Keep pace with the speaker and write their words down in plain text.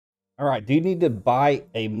All right, do you need to buy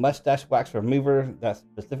a mustache wax remover that's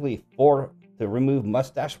specifically to remove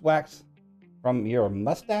mustache wax from your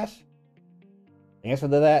mustache? The answer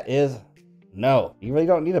to that is no. You really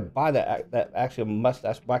don't need to buy that actual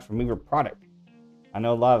mustache wax remover product. I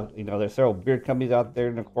know a lot of, there's several beard companies out there,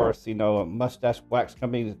 and of course, mustache wax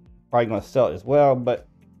companies probably going to sell it as well. But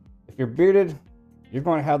if you're bearded, you're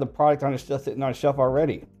going to have the product on your shelf, sitting on the shelf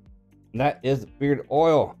already. And that is beard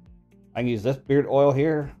oil. I can use this beard oil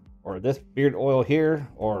here, or this beard oil here,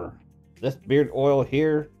 or this beard oil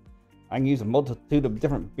here. I can use a multitude of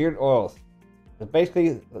different beard oils. It's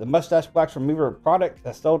basically the mustache wax remover product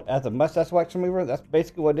that's sold as a mustache wax remover. That's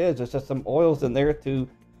basically what it is. It's just some oils in there to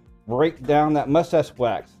break down that mustache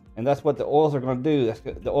wax. And that's what the oils are going to do.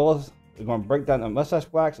 The oils are going to break down the mustache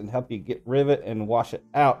wax and help you get rid of it and wash it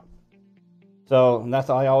out. So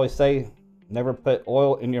that's all I always say. Never put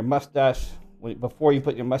oil in your mustache before you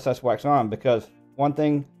put your mustache wax on, because one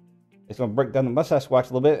thing, it's going to break down the mustache wax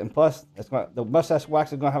a little bit, and plus the mustache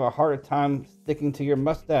wax is going to have a harder time sticking to your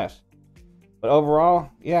mustache. But overall,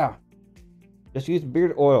 yeah, just use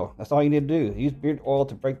beard oil. That's all you need to do. Use beard oil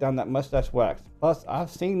to break down that mustache wax. Plus, I've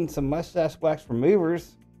seen some mustache wax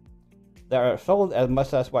removers that are sold as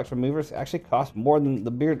mustache wax removers actually cost more than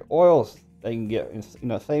the beard oils that you can get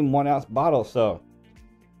in same 1 ounce bottle. So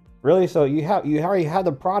really, so you already have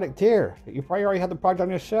the product here. You probably already have the product on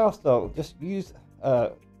your shelf. So just use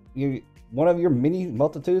one of your many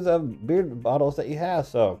multitudes of beard bottles that you have.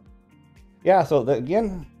 So yeah, so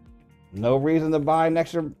again, no reason to buy an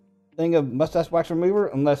extra thing of mustache wax remover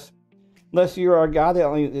unless you are a guy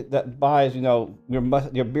that buys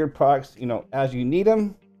your beard products as you need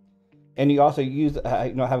them, and you also use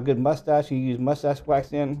have a good mustache. You use mustache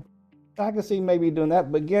wax in. I can see maybe doing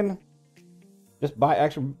that, but again, just buy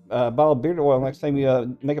extra bottle of beard oil next time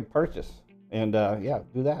you make a purchase, and yeah,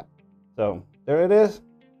 do that. So there it is.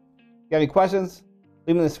 If you got any questions, leave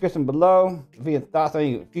them in the description below. If you have thoughts on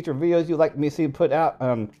any future videos you'd like me to see put out,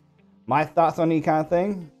 my thoughts on any kind of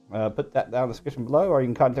thing, put that down in the description below, or you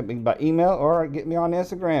can contact me by email or get me on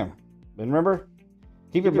Instagram. But remember,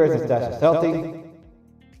 keep your beard mustaches healthy.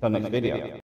 Until next video.